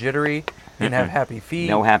wasn't jittery. Didn't have happy feet.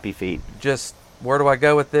 No happy feet. Just, where do I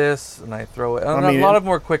go with this? And I throw it. A lot of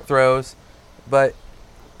them were quick throws, but...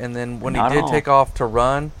 And then when he did take off to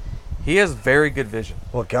run... He has very good vision.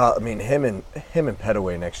 Well, God, I mean, him and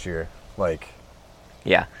Petaway next year,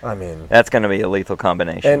 yeah. I mean, that's going to be a lethal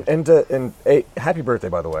combination. And happy birthday,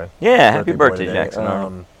 by the way. Yeah, happy birthday,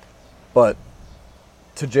 Jackson. But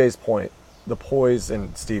to Jay's point, the poise,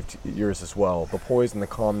 and Steve, yours as well, the poise and the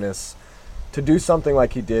calmness to do something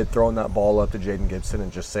like he did, throwing that ball up to Jaden Gibson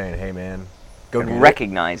and just saying, "Hey, man." And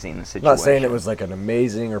recognizing the situation. Not saying it was like an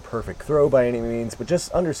amazing or perfect throw by any means, but just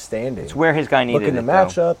understanding. It's where his guy needed looking the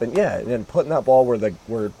matchup, and and putting that ball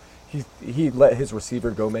where he let his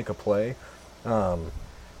receiver go make a play. Oh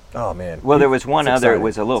man. Well, there was one other. It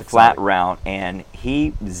was a little flat route, and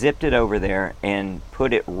he zipped it over there and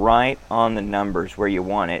put it right on the numbers where you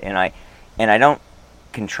want it. And I don't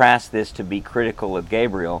contrast this to be critical of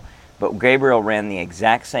Gabriel. But Gabriel ran the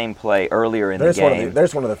exact same play earlier in the game.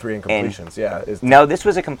 There's one of the 3 incompletions, No, this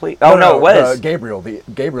was a complete... Oh, no, it was. The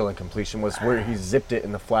Gabriel incompletion was where he zipped it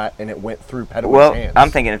in the flat and it went through Petaway's hands. I'm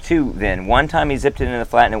thinking of 2 then. One time he zipped it in the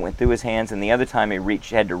flat and it went through his hands, and the other time he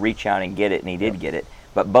had to reach out and get it, and he did get it.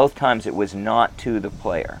 But both times it was not to the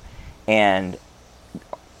player. And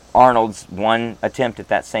Arnold's one attempt at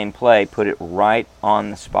that same play put it right on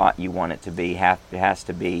the spot you want it to be. It has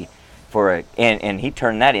to be... And he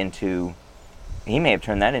turned that into, he may have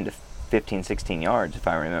turned that into 15, 16 yards if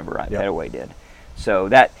I remember right. Yep. Petaway did. So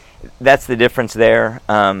that's the difference there.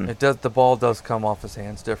 The ball does come off his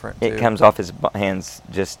hands different too. It comes off his hands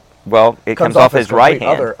it comes off his right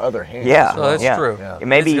hand. Other hand. Yeah, so that's true. Yeah.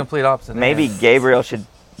 Maybe it's the complete opposite. Maybe Gabriel should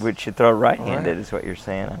throw right-handed is what you're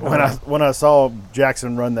saying. When I saw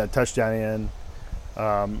Jackson run that touchdown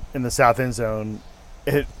in the south end zone,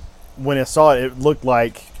 when I saw it looked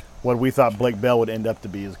like what we thought Blake Bell would end up to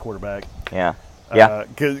be as a quarterback. Yeah.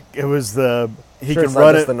 Because it was he sure can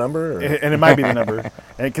run it. The number, and it might be the number, and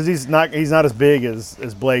because he's not as big as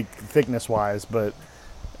Blake thickness wise, but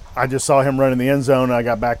I just saw him run in the end zone. And I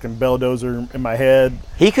got back to Belldozer in my head.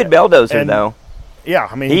 He could Belldozer though. Yeah,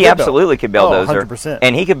 I mean he absolutely could Belldozer, 100%.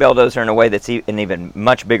 And he could Belldozer in a way that's an even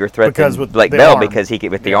much bigger threat because than Blake Bell because he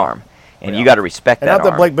could with the arm, and you got to respect that. And not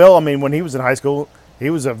arm. that Blake Bell. I mean, when he was in high school,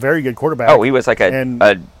 he was a very good quarterback. Oh, he was like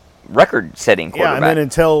a record-setting quarterback. Yeah, and then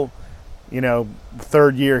until,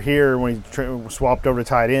 third year here when he swapped over to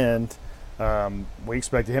tight end, we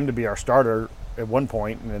expected him to be our starter at one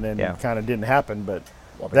point, and then it kind of didn't happen. But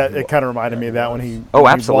it kind of reminded me of that when he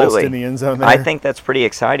absolutely waltzed in the end zone there. I think that's pretty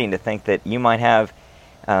exciting to think that you might have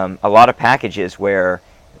a lot of packages where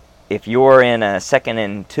if you're in a 2nd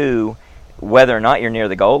and 2, whether or not you're near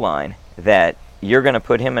the goal line, that you're going to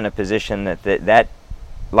put him in a position that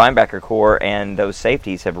linebacker core and those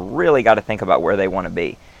safeties have really got to think about where they want to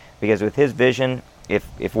be, because with his vision,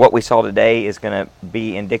 if what we saw today is going to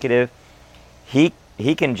be indicative, he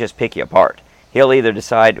can just pick you apart. He'll either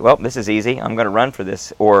decide, well, this is easy, I'm going to run for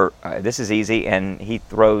this, or this is easy, and he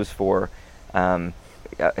throws for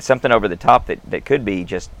something over the top that could be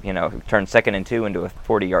just turn 2nd and 2 into a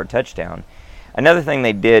 40-yard touchdown. Another thing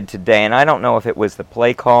they did today, and I don't know if it was the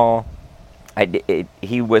play call,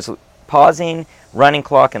 he was pausing, running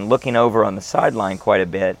clock, and looking over on the sideline quite a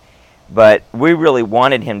bit. But we really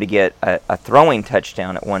wanted him to get a throwing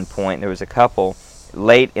touchdown at one point. There was a couple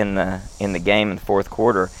late in the game in the fourth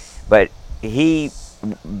quarter. But he,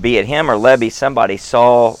 be it him or Levy, somebody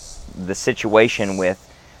saw the situation with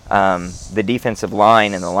the defensive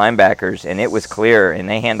line and the linebackers, and it was clear. And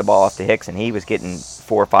they hand the ball off to Hicks, and he was getting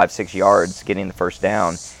 4, 5, 6 yards, getting the first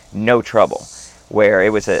down, no trouble. Where it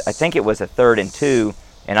was I think it was a 3rd and 2.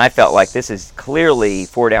 And I felt like this is clearly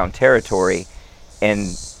 4-down territory,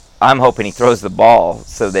 and I'm hoping he throws the ball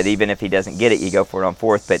so that even if he doesn't get it, you go for it on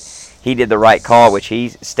 4th. But he did the right call, which he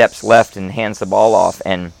steps left and hands the ball off,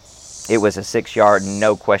 and it was a 6-yard,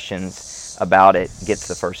 no questions about it, gets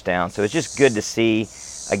the first down. So it's just good to see,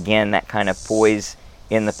 again, that kind of poise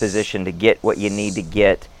in the position to get what you need to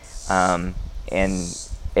get. and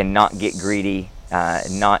not get greedy,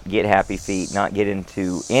 not get happy feet, not get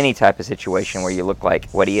into any type of situation where you look like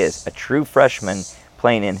what he is, a true freshman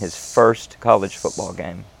playing in his first college football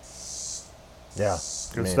game. Yeah.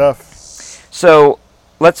 Good stuff. So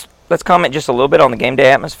let's comment just a little bit on the game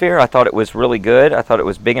day atmosphere. I thought it was really good. I thought it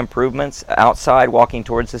was big improvements outside, walking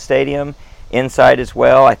towards the stadium, inside as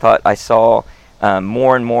well. I thought I saw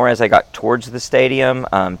more and more as I got towards the stadium,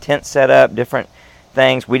 tent set up, different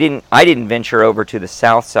things. I didn't venture over to the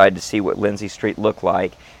south side to see what Lindsay Street looked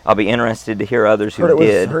like. I'll be interested to hear others who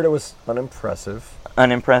did. Heard it was unimpressive.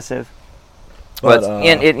 Unimpressive. But,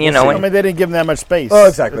 I mean, they didn't give them that much space. Oh,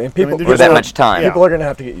 exactly. And people, or that much time. People are going to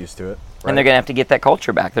have to get used to it. Right? And they're going to have to get that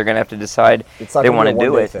culture back. They're going to have to decide they want to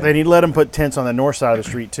do it. They need to let them put tents on the north side of the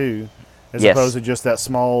street, too, as Yes. opposed to just that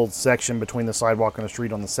small section between the sidewalk and the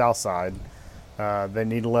street on the south side. They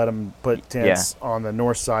need to let them put tents on the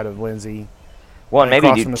north side of Lindsay. Well, and maybe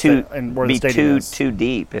across do from the be stadium is. too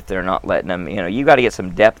deep if they're not letting them. You got to get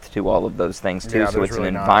some depth to all of those things too. Yeah, So there's it's really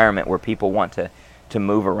an not. environment where people want to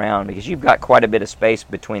move around, because you've got quite a bit of space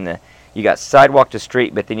between you got sidewalk to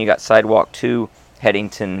street, but then you got sidewalk to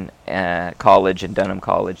Headington College and Dunham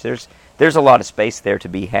College. There's a lot of space there to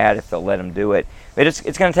be had if they'll let them do it. But it's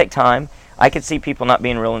going to take time. I could see people not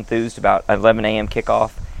being real enthused about 11 a.m.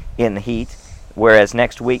 kickoff in the heat, whereas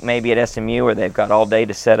next week maybe at SMU where they've got all day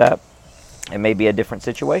to set up, it may be a different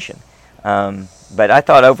situation. But I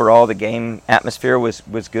thought overall the game atmosphere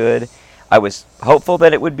was good. I was hopeful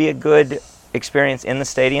that it would be a good experience in the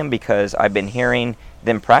stadium, because I've been hearing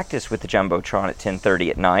them practice with the Jumbotron at 10:30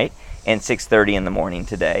 at night and 6:30 in the morning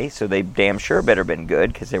today. So they damn sure better been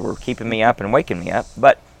good, because they were keeping me up and waking me up.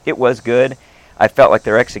 But it was good. I felt like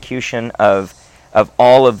their execution of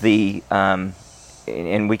all of the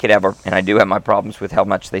and we could have and I do have my problems with how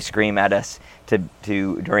much they scream at us to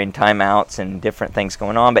during timeouts and different things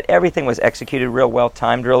going on, but everything was executed real well,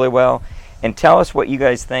 timed really well. And tell us what you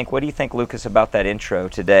guys think. What do you think, Lucas, about that intro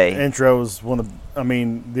today? Intro was one of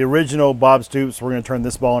the original Bob Stoops, we're going to turn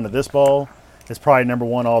this ball into this ball, is probably number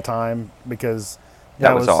one all time, because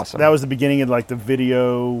that was awesome. That was the beginning of like the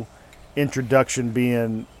video introduction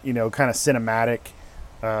being, kind of cinematic.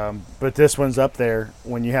 But this one's up there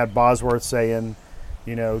when you had Bosworth saying,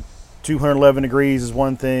 211 degrees is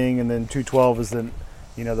one thing, and then 212 is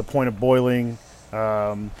the point of boiling.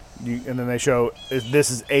 And then they show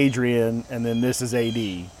this is Adrian, and then this is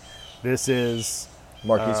AD. This is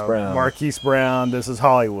Marquise Brown. This is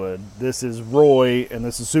Hollywood. This is Roy, and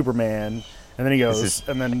this is Superman. And then he goes,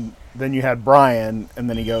 and then you had Brian, and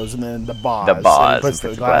then he goes, and then the Boz. The Boz. And he puts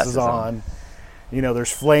the glasses on.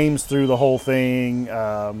 There's flames through the whole thing.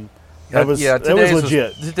 It was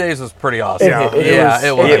legit. Today's was pretty awesome.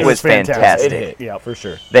 It was fantastic. It hit, yeah, for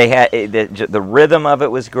sure. They had the rhythm of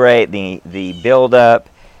it was great. The build up,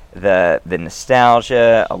 the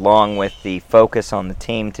nostalgia, along with the focus on the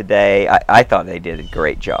team today. I thought they did a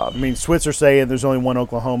great job. I mean, Switzer saying there's only one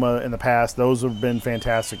Oklahoma in the past. Those have been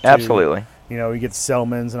fantastic too. Absolutely. You get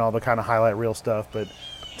Selmans and all the kind of highlight reel stuff, but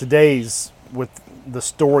today's with the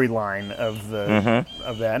storyline of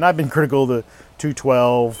that. And I've been critical of the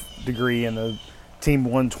 212 degree and the team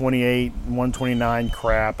 128, 129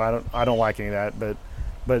 crap. I don't like any of that,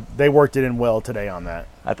 but they worked it in well today on that.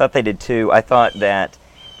 I thought they did too. I thought that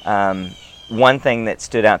one thing that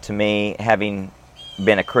stood out to me, having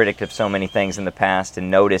been a critic of so many things in the past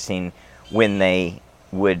and noticing when they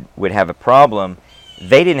would have a problem,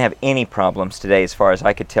 they didn't have any problems today as far as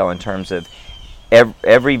I could tell in terms of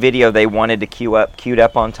every video they wanted to queued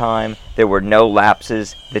up on time. There were no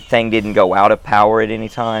lapses. The thing didn't go out of power at any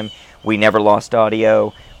time. We never lost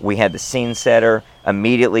audio. We had the scene setter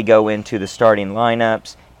immediately go into the starting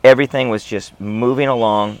lineups. Everything was just moving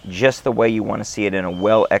along just the way you want to see it in a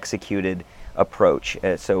well-executed approach.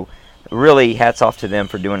 So really hats off to them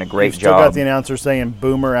for doing a great Still job. got the announcer saying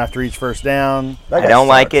boomer after each first down. I don't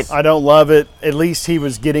like it. I don't love it. At least he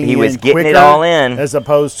was getting getting quicker, it all in. As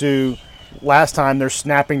opposed to last time they're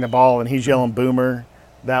snapping the ball and he's yelling boomer.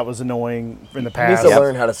 That was annoying in the He past. needs to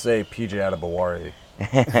learn how to say PJ Adebawari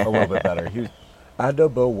a little bit better. He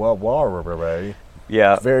Adebawari.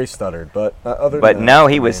 Yeah. Very stuttered, but other But than no,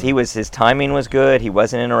 that, his timing was good. He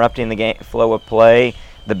wasn't interrupting the game flow of play.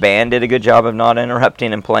 The band did a good job of not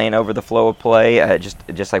interrupting and playing over the flow of play.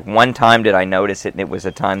 Just like one time did I notice it, and it was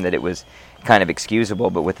a time that it was kind of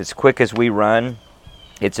excusable. But with as quick as we run,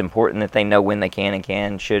 it's important that they know when they can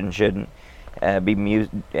and should and shouldn't be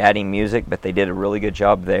adding music. But they did a really good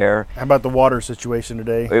job there. How about the water situation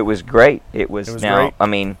today? It was great. It was great. I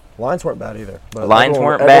mean, lines weren't bad either. But lines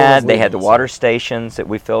weren't everyone bad. was They had the leaving, water stations that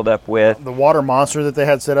we filled up with. The water monster that they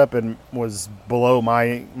had set up and was below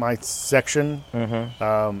my section.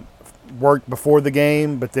 worked before the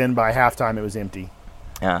game, but then by halftime it was empty.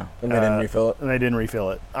 Yeah, And they didn't refill it. And they didn't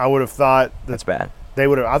refill it. I would have thought that's bad. they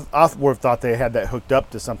would have. I would have thought they had that hooked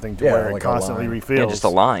up to something to Yeah, where like it a constantly line. refills. Yeah, just a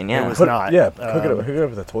line. Yeah, It was Put- not. Yeah, hook it up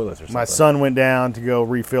with the toilets or something. My son went down to go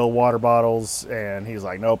refill water bottles, and he's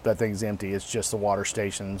like, "Nope, that thing's empty. It's just the water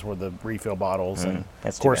stations where the refill bottles." And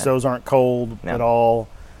that's of too course, bad. those aren't cold No. at all.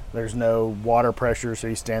 There's no water pressure, so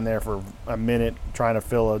you stand there for a minute trying to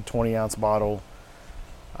fill a 20-ounce bottle.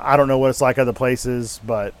 I don't know what it's like other places,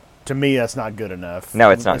 but to me, that's not good enough. No,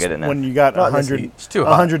 it's not good enough. When you got Not in this 100, heat. It's too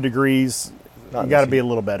hot. 100 degrees, Not you in got to this be heat. a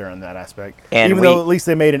little better in that aspect. And Even we- though at least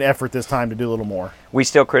they made an effort this time to do a little more. We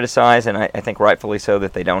still criticize, and I think rightfully so,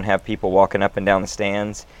 that they don't have people walking up and down the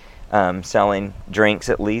stands selling drinks.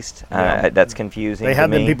 At least Yeah. that's confusing. They to had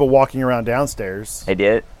me. them people walking around downstairs. They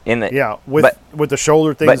did in the Yeah, with but the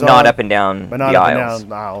shoulder things but not on, up and down but not the up aisles. and down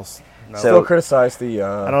the aisles. No. So- Still criticize the.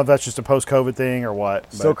 I don't know if that's just a post-COVID thing or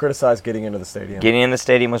what. Still But criticize getting into the stadium. Getting in the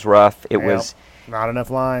stadium was rough. It yeah, was not enough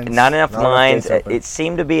lines. not enough Not enough lines. gates open. It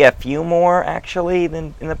seemed to be a few more actually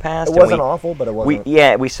than in the past. It and wasn't we- awful, but it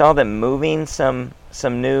wasn't. we saw them moving some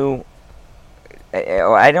new.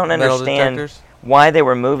 I don't Metal understand detectors? why they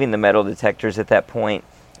were moving the metal detectors at that point.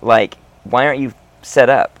 Like, why aren't you set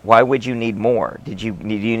up? Why would you need more? Do you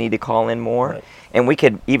need to call in more? Right. And we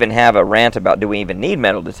could even have a rant about, do we even need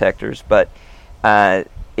metal detectors? But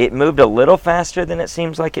it moved a little faster than it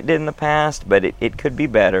seems like it did in the past, but it could be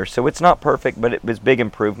better. So it's not perfect, but it was big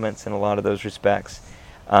improvements in a lot of those respects.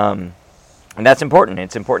 And that's important.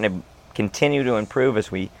 It's important to continue to improve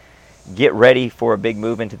as we get ready for a big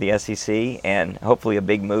move into the SEC and hopefully a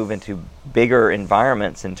big move into bigger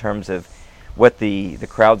environments in terms of what the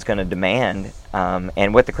crowd's going to demand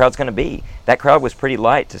and what the crowd's going to be. That crowd was pretty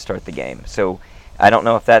light to start the game. So I don't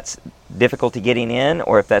know if that's difficulty getting in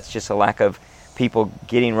or if that's just a lack of people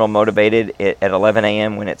getting real motivated at 11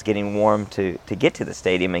 a.m. when it's getting warm to get to the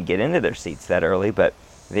stadium and get into their seats that early. But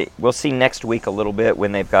we'll see next week a little bit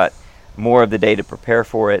when they've got more of the day to prepare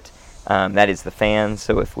for it. That is the fans.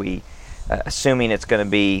 So if we, assuming it's going to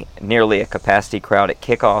be nearly a capacity crowd at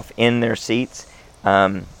kickoff in their seats,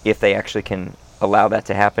 if they actually can allow that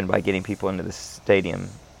to happen by getting people into the stadium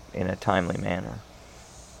in a timely manner.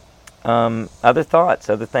 Other thoughts,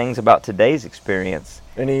 other things about today's experience?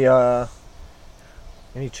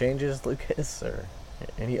 Any changes, Lucas, or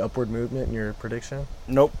any upward movement in your prediction?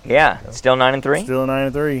 Nope. Yeah, still 9-3. Still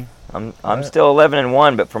 9-3. I'm Right. still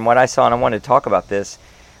 11-1, but from what I saw, and I wanted to talk about this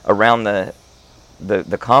around the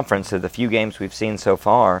conference of the few games we've seen so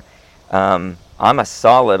far, I'm a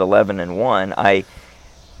solid 11-1.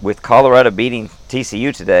 With Colorado beating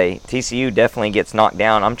TCU today, TCU definitely gets knocked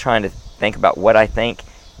down. I'm trying to think about what I think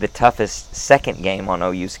the toughest second game on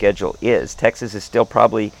OU's schedule is. Texas is still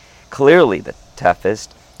probably clearly the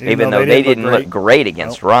toughest, even though they didn't look great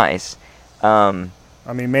against Rice.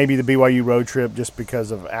 I mean, maybe the BYU road trip just because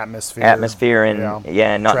of atmosphere. Atmosphere and not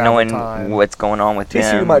travel knowing time. what's going on with TCU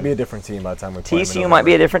them. might be a different team by the time we play them in TCU might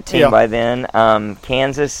be a November. different team Yeah. by then.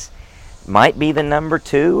 Kansas might be the number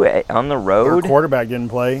 2 on the Their road. quarterback didn't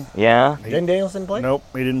play. Yeah. Jaden Daniels didn't play? Nope,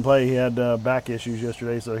 he didn't play. He had back issues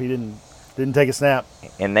yesterday, so he didn't take a snap.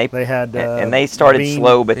 And they had and they started Bean.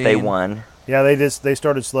 slow, but they Bean. won. Yeah, they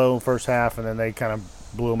started slow in the first half, and then they kind of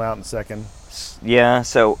blew them out in second. Yeah,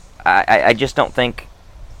 so I just don't think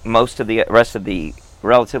most of the rest of the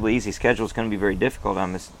relatively easy schedule is going to be very difficult.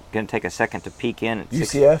 I'm just going to take a second to peek in. At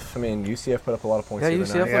UCF? I mean, UCF put up a lot of points Yeah, the other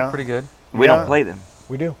UCF night. Yeah. looked pretty good. We Yeah. don't play them.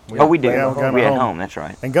 We do. Oh, we do. Yeah, we got 'em We at at home. home. That's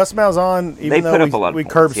right. And Gus Malzahn, They even put though up a lot of we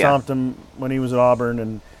points, curb yeah. stomped him when he was at Auburn,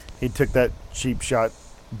 and he took that cheap shot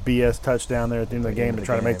BS touchdown there at the end of the game to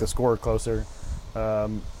try to make the score closer.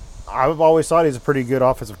 I've always thought he's a pretty good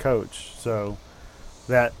offensive coach. So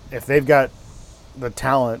that if they've got the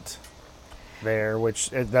talent there, which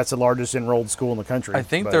that's the largest enrolled school in the country. I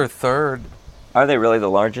think but they're third. Are they really the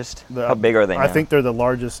largest? How big are they now? I think they're the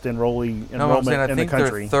largest enrollment No, I'm saying I in the think they're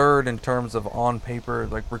country. third in terms of on paper,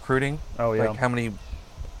 like recruiting. Oh, yeah. Like how many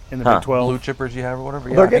In the Huh. Big 12. blue chippers you have or whatever.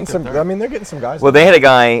 Well, Yeah, they're I getting think some. they're third. I mean, they're getting some guys. Well, they had a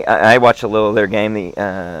guy. I watched a little of their game.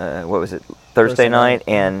 What was it? Thursday night,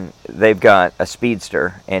 and they've got a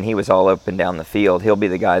speedster, and he was all up and down the field. He'll be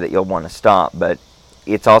the guy that you'll want to stop, but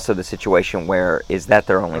it's also the situation where is that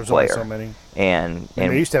their only There's player? only so many. And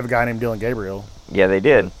And they used to have a guy named Dylan Gabriel. yeah, they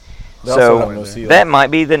did. They also have So no seal. that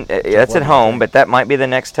might be that's at One home, thing. but that might be the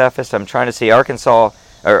next toughest. I'm trying to see Arkansas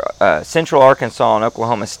or Central Arkansas and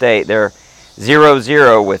Oklahoma State. They're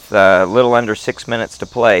 0-0 with a little under 6 minutes to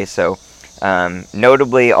play. So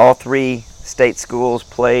notably, all three state schools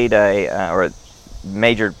played or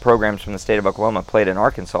major programs from the state of Oklahoma played an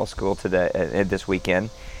Arkansas school today this weekend.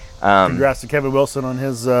 Congrats to Kevin Wilson on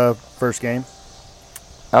his first game.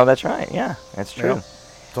 Oh, that's right. Yeah, that's true. Yeah.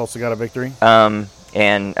 Tulsa got a victory.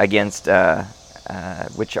 And against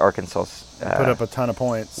which Arkansas? Put up a ton of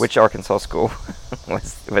points. Which Arkansas school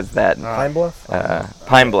was that? Pine Bluff?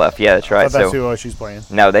 Pine Bluff. Yeah, that's right. But that's who OSU's playing.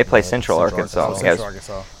 No, they play Central Central Arkansas. Arkansas. Yes. Central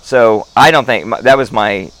Arkansas. So I don't think that was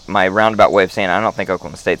my roundabout way of saying I don't think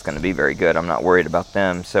Oklahoma State's going to be very good. I'm not worried about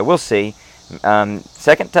them. So we'll see.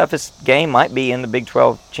 Second toughest game might be in the Big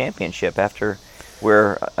 12 championship after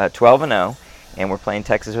we're 12-0 and we're playing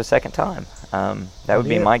Texas for a second time. That would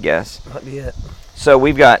be my guess. Might be it. So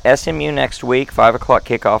we've got SMU next week, 5 o'clock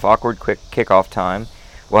kickoff, awkward quick kickoff time.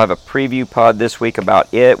 We'll have a preview pod this week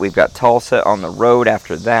about it. We've got Tulsa on the road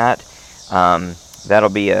after that. That'll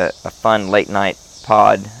be a fun late night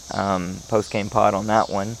pod, post-game pod on that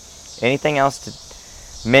one. Anything else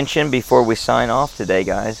to mention before we sign off today,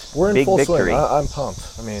 guys? We're in Big full victory. swing. I'm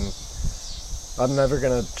pumped. I mean, I'm never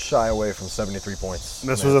going to shy away from 73 points.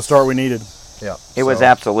 This was a start we needed. Yeah. It was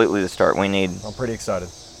absolutely the start we need. I'm pretty excited.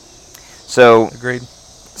 So Agreed.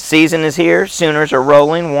 season is here. Sooners are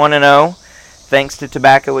rolling 1-0 thanks to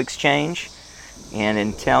Tobacco Exchange. And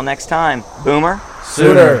until next time, Boomer.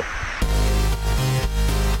 Sooner.